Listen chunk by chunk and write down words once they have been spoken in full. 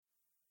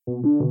You're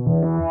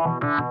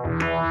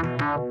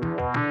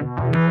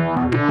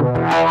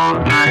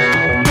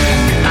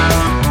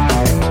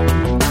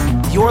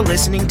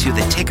listening to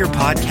the Ticker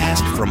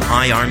Podcast from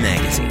IR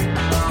Magazine,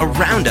 a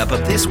roundup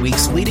of this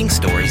week's leading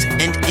stories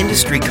and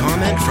industry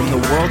comment from the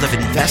world of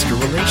investor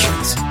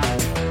relations.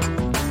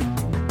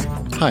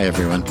 Hi,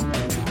 everyone.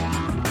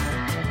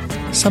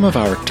 Some of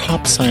our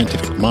top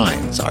scientific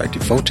minds are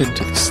devoted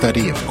to the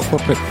study of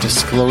corporate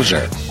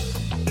disclosure.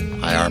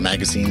 IR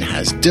Magazine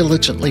has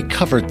diligently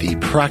covered the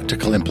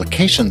practical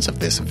implications of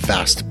this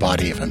vast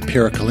body of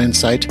empirical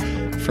insight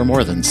for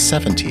more than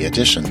 70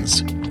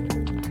 editions.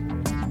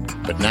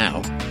 But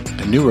now,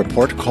 a new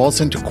report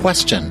calls into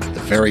question the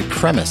very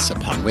premise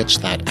upon which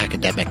that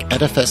academic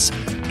edifice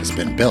has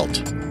been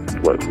built.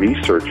 What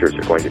researchers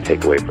are going to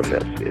take away from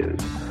this is,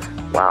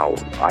 wow,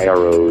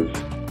 IROs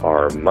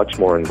are much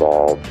more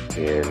involved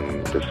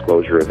in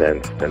disclosure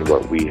events than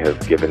what we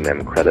have given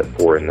them credit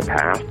for in the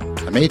past.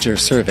 A major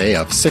survey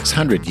of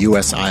 600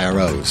 U.S.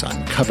 IROs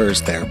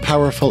uncovers their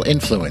powerful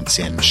influence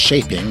in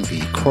shaping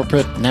the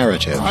corporate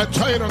narrative. I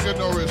tell you, don't get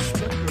no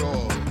respect at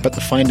all. But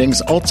the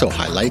findings also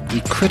highlight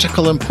the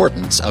critical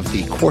importance of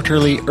the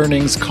quarterly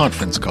earnings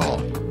conference call.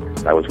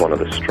 That was one of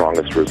the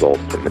strongest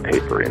results in the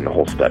paper in the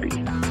whole study,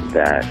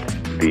 that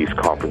these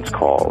conference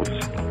calls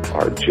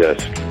are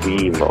just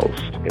the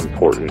most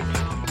important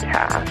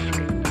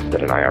task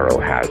that an IRO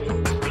has,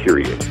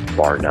 period,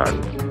 bar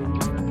none.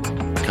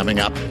 Coming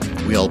up,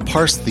 we'll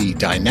parse the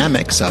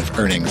dynamics of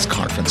earnings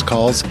conference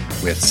calls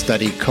with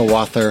study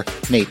co-author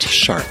Nate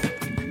Sharp.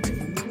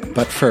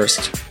 But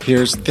first,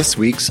 here's this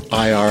week's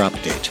IR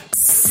update.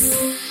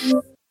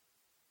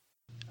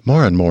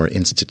 More and more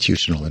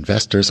institutional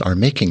investors are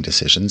making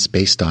decisions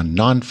based on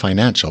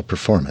non-financial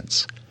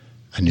performance.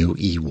 A new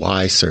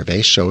EY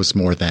survey shows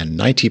more than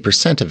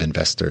 90% of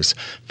investors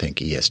think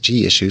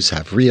ESG issues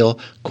have real,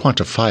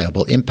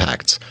 quantifiable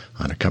impacts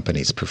on a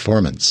company's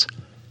performance.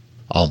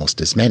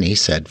 Almost as many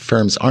said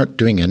firms aren't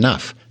doing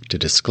enough to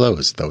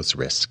disclose those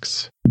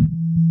risks.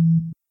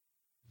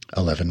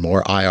 11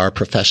 more IR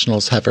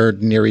professionals have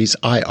earned NIRI's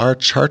IR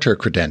Charter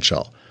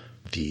credential.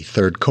 The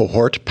third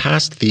cohort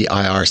passed the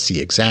IRC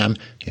exam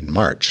in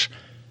March.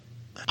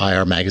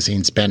 IR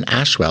Magazine's Ben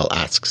Ashwell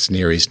asks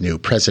NIRI's new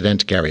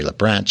president, Gary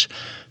LeBranch,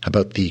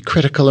 about the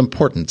critical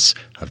importance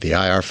of the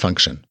IR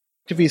function.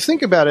 If you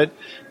think about it,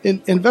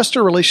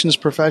 investor relations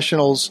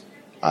professionals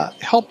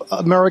help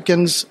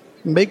Americans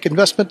make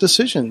investment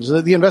decisions,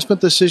 the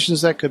investment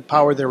decisions that could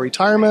power their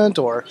retirement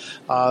or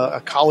a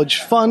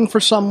college fund for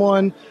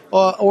someone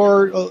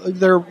or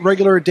their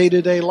regular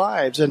day-to-day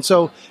lives. And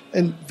so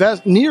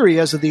NIRI,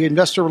 as the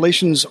investor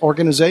relations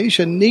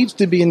organization, needs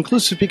to be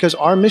inclusive because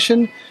our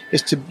mission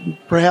is to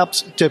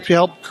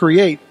help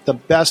create the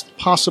best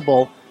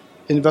possible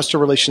investor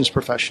relations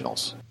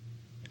professionals.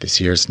 This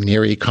year's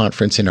NIRI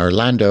conference in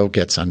Orlando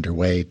gets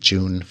underway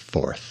June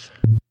 4th.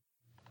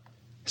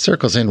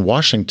 Circles in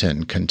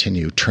Washington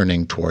continue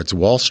turning towards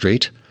Wall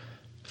Street.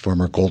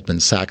 Former Goldman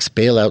Sachs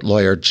bailout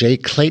lawyer Jay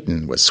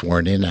Clayton was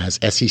sworn in as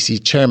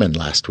SEC chairman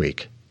last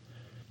week.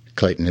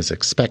 Clayton is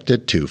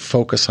expected to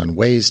focus on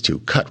ways to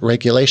cut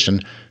regulation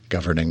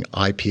governing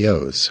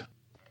IPOs.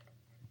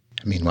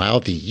 Meanwhile,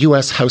 the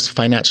U.S. House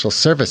Financial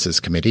Services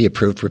Committee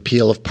approved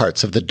repeal of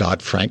parts of the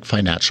Dodd-Frank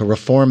Financial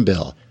Reform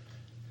Bill.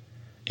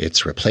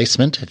 Its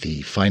replacement,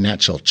 the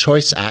Financial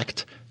Choice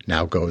Act,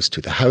 now goes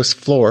to the House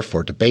floor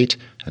for debate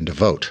and a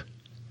vote.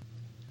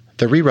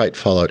 The rewrite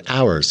followed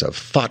hours of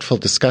thoughtful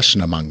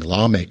discussion among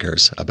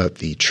lawmakers about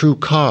the true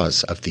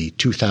cause of the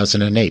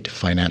 2008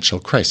 financial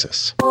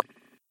crisis.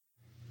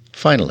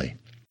 Finally,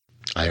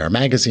 IR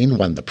Magazine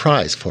won the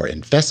prize for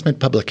Investment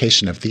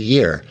Publication of the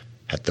Year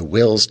at the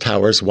Wills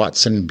Towers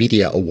Watson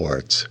Media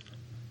Awards.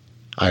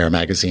 IR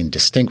Magazine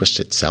distinguished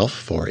itself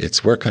for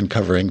its work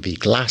uncovering the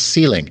glass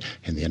ceiling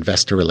in the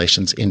investor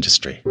relations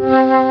industry.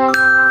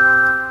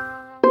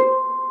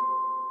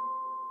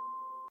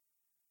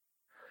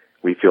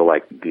 We feel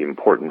like the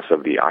importance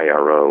of the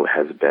IRO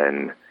has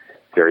been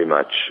very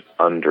much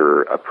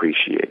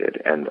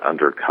underappreciated and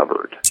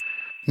undercovered.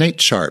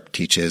 Nate Sharp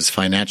teaches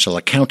financial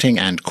accounting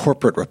and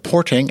corporate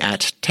reporting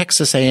at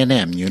Texas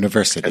A&M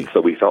University. And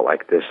so we felt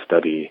like this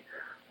study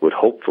would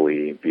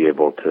hopefully be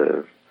able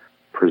to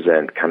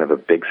present kind of a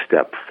big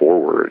step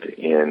forward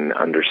in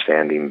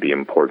understanding the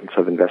importance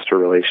of investor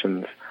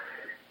relations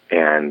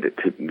and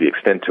to the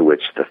extent to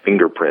which the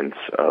fingerprints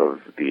of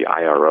the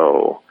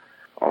IRO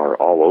are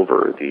all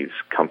over these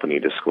company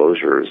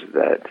disclosures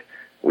that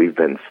we've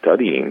been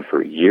studying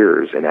for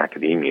years in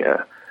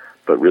academia,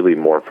 but really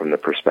more from the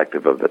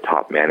perspective of the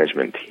top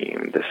management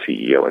team, the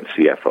CEO and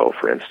CFO,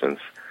 for instance,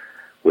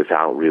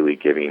 without really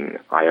giving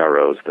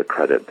IROs the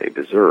credit they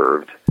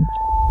deserved.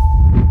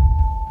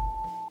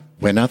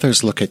 When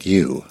others look at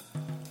you,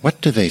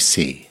 what do they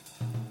see?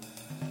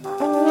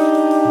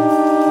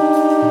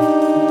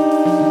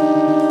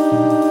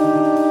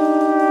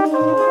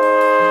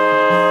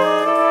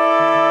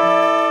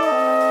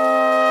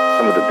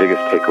 Some of the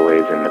biggest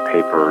takeaways in the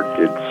paper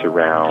did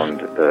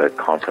surround the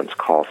conference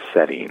call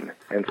setting.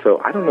 And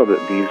so I don't know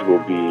that these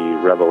will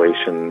be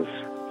revelations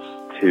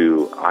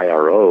to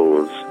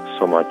IROs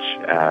so much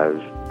as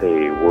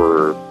they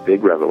were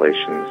big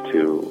revelations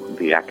to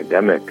the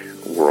academic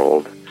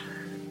world.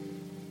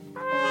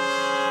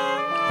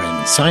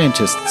 When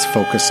scientists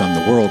focus on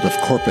the world of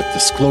corporate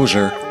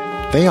disclosure,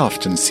 they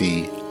often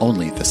see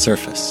only the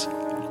surface.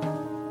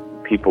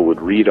 People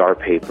would read our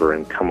paper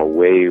and come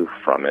away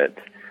from it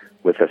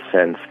with a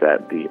sense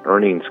that the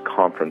earnings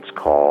conference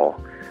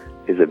call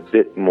is a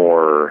bit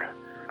more,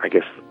 I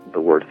guess the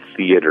word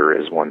theater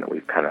is one that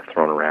we've kind of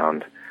thrown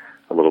around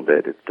a little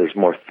bit. There's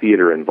more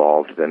theater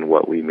involved than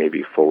what we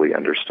maybe fully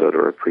understood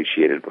or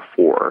appreciated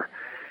before.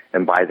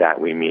 And by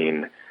that we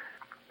mean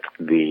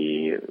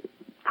the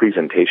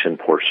presentation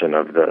portion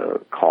of the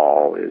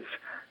call is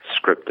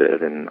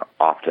scripted and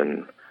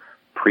often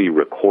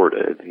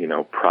pre-recorded,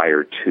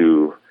 prior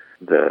to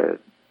the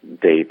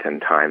date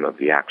and time of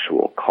the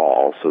actual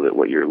call, so that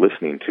what you're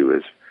listening to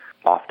is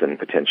often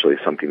potentially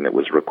something that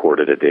was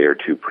recorded a day or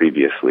two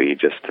previously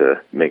just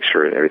to make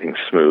sure everything's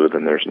smooth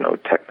and there's no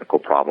technical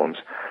problems.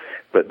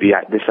 But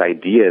this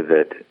idea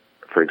that,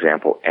 for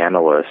example,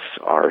 analysts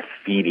are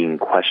feeding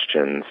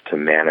questions to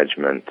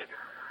management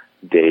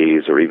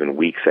days or even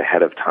weeks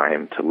ahead of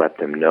time to let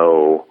them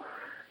know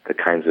the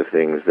kinds of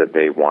things that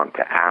they want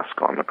to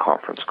ask on the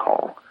conference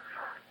call,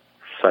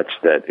 such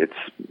that it's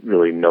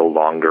really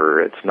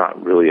it's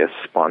not really a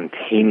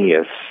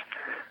spontaneous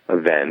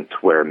event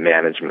where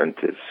management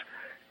is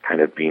kind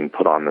of being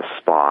put on the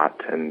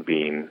spot and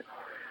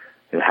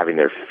having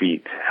their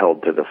feet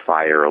held to the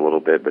fire a little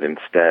bit, but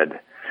instead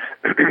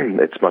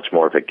it's much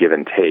more of a give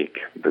and take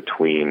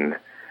between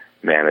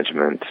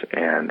management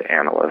and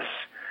analysts.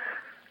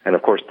 And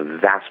of course, the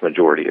vast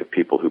majority of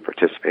people who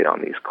participate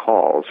on these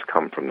calls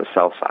come from the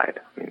sell side.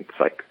 I mean, it's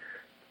like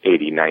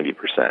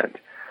 80-90%.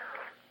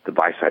 The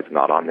buy side's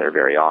not on there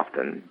very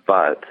often.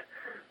 But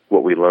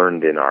what we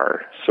learned in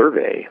our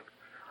survey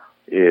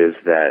is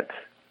that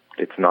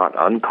it's not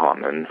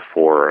uncommon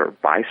for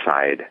buy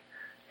side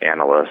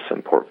analysts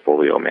and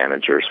portfolio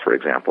managers, for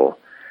example,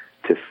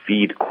 to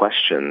feed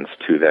questions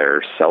to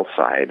their sell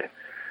side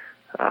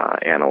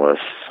analysts.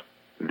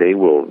 They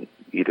will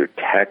either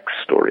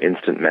text or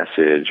instant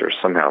message or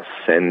somehow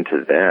send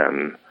to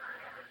them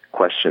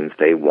questions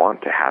they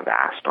want to have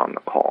asked on the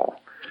call.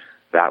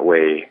 That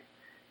way,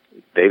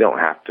 they don't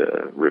have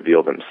to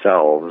reveal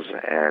themselves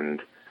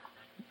and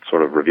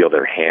sort of reveal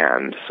their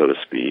hand, so to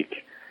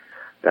speak.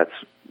 That's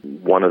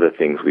one of the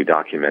things we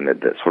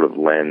documented that sort of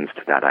lends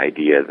to that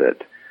idea that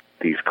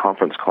these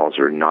conference calls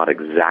are not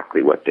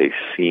exactly what they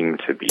seem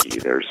to be.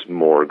 There's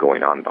more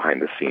going on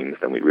behind the scenes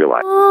than we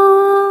realize.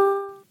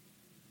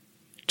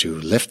 To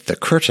lift the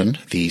curtain,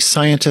 the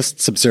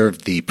scientists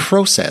observed the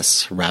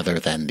process rather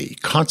than the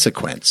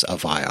consequence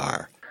of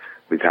IR.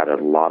 We've had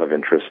a lot of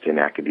interest in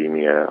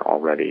academia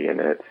already in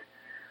it.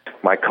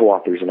 My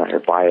co-authors and I are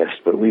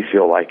biased, but we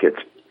feel like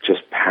it's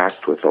just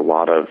packed with a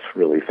lot of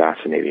really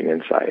fascinating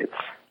insights.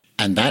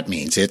 And that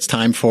means it's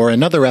time for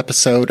another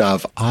episode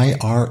of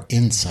IR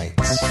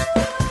Insights.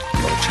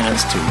 Your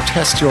chance to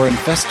test your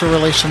investor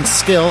relations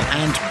skill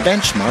and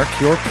benchmark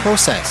your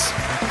process.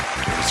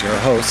 Here's your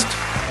host,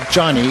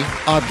 Johnny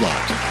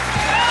Odlott.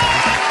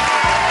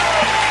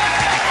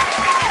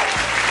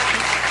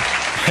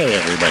 Hey,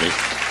 everybody.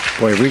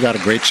 Boy, we got a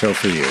great show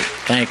for you.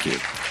 Thank you.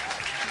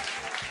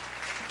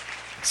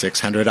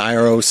 600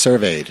 IROs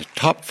surveyed.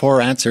 Top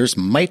 4 answers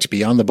might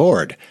be on the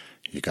board.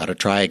 You got to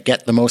try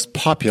get the most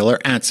popular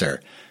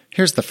answer.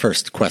 Here's the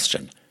first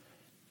question.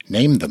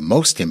 Name the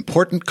most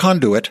important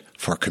conduit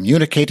for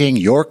communicating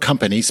your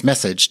company's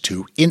message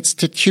to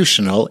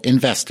institutional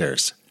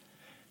investors.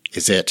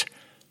 Is it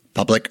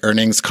public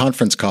earnings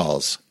conference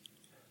calls,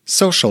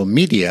 social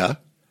media,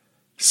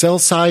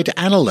 sell-side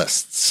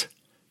analysts,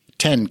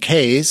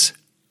 10Ks,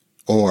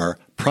 or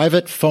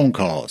private phone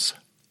calls?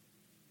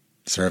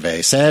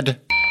 Survey said,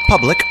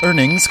 public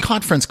earnings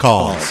conference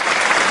calls.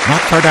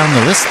 Not far down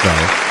the list,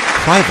 though,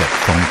 private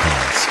phone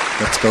calls.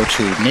 Let's go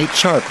to Nate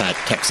Sharp at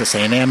Texas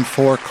A&M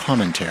for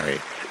commentary.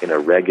 In a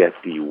Reg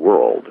FD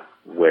world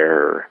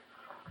where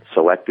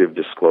selective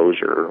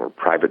disclosure or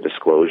private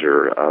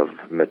disclosure of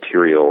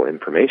material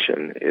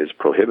information is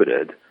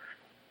prohibited,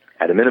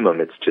 at a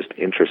minimum, it's just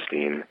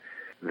interesting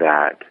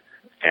that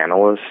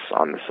analysts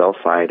on the sell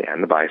side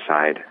and the buy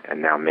side,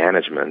 and now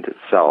management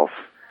itself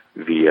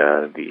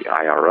via the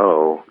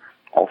IRO,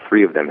 all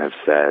three of them have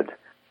said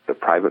the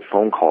private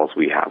phone calls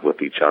we have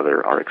with each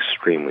other are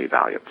extremely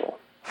valuable.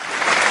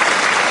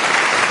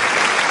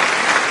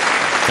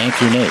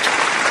 Thank you, Nate.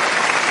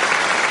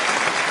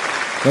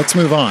 Let's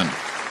move on.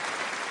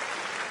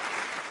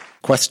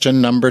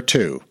 Question number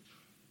 2.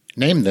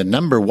 Name the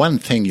number 1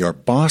 thing your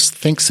boss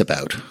thinks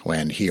about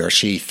when he or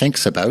she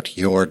thinks about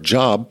your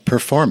job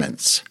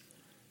performance.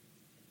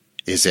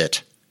 Is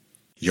it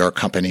your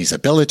company's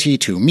ability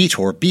to meet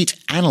or beat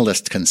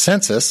analyst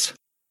consensus,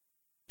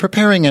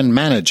 preparing and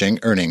managing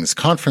earnings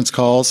conference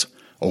calls,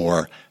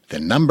 or the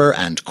number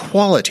and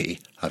quality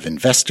of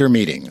investor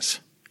meetings?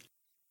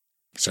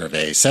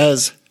 Survey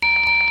says,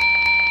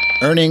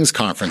 earnings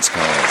conference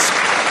calls.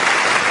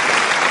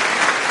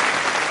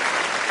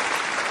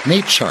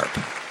 Nate Sharp.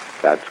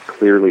 That's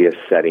clearly a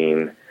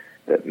setting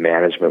that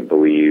management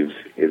believes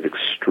is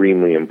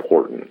extremely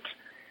important.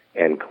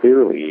 And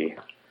clearly,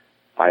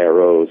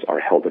 IROs are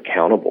held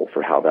accountable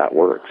for how that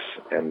works.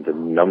 And the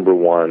number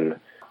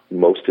one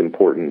most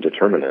important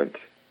determinant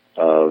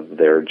of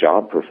their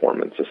job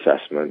performance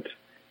assessment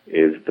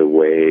is the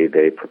way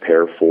they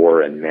prepare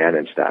for and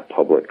manage that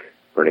public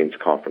earnings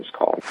conference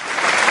call.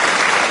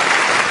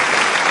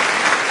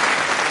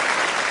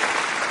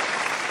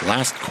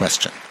 Last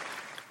question.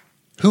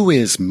 Who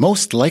is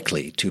most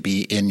likely to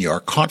be in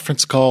your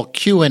conference call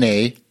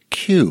Q&A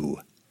queue?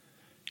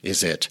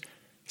 Is it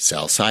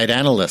sell-side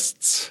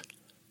analysts,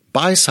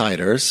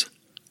 buy-siders,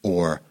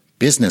 or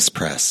business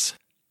press?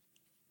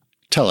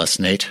 Tell us,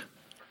 Nate.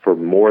 For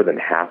more than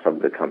half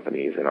of the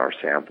companies in our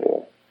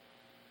sample,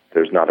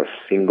 there's not a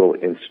single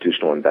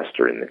institutional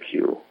investor in the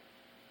queue,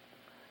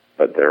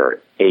 but there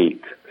are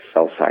 8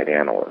 sell-side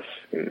analysts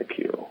in the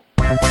queue.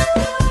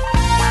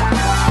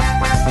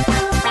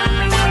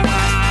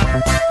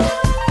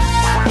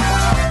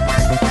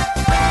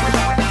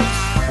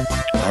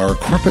 Our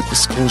corporate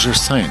disclosure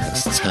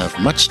scientists have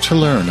much to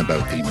learn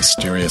about the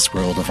mysterious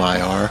world of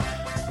IR,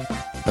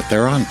 but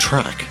they're on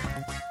track.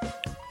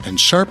 And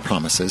Sharp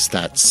promises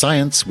that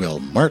science will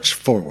march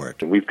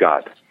forward. We've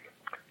got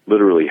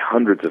literally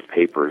hundreds of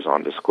papers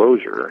on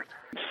disclosure.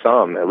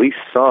 At least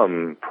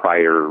some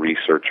prior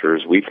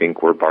researchers, we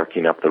think, were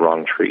barking up the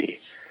wrong tree.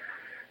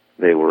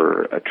 They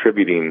were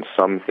attributing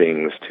some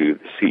things to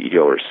the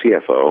CEO or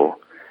CFO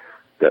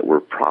that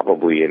were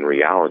probably in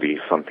reality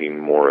something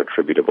more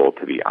attributable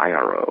to the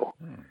IRO.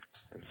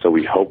 So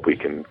we hope we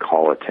can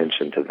call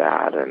attention to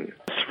that. And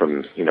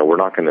from, we're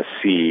not going to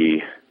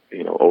see,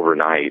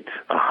 overnight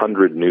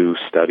 100 new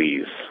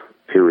studies,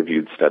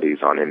 peer-reviewed studies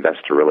on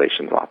investor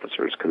relations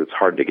officers, because it's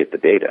hard to get the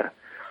data.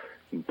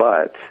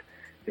 But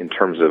in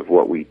terms of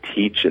what we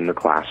teach in the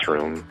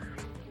classroom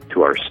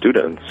to our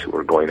students who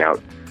are going out,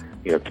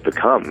 to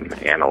become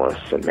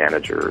analysts and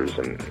managers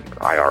and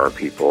IR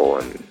people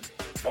and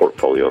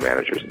portfolio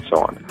managers and so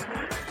on,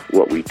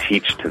 what we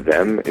teach to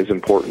them is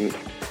important.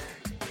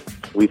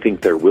 We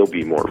think there will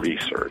be more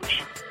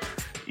research.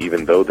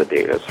 Even though the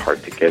data is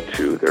hard to get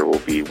to, there will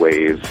be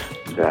ways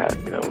that,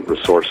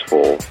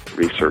 resourceful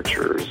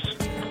researchers,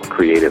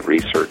 creative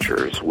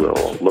researchers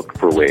will look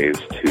for ways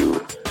to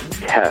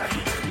test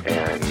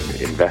and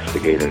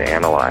investigate and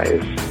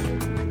analyze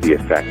the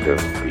effect of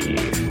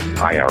the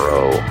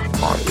IRO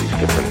on these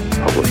different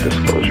public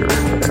disclosure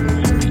events.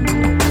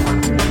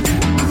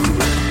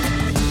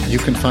 You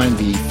can find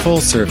the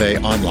full survey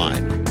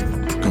online.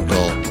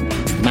 Google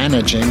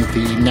Managing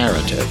the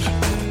Narrative.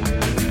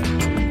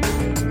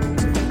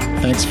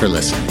 Thanks for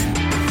listening.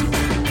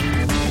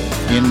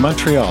 In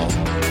Montreal,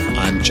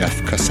 I'm Jeff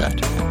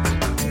Cossette.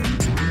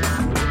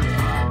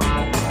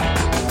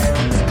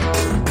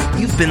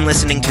 You've been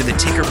listening to the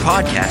Ticker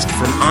Podcast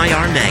from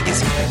IR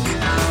Magazine.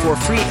 For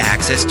free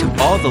access to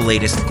all the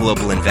latest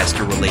global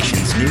investor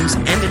relations news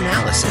and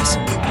analysis,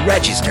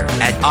 register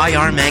at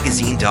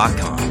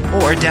irmagazine.com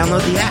or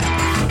download the app.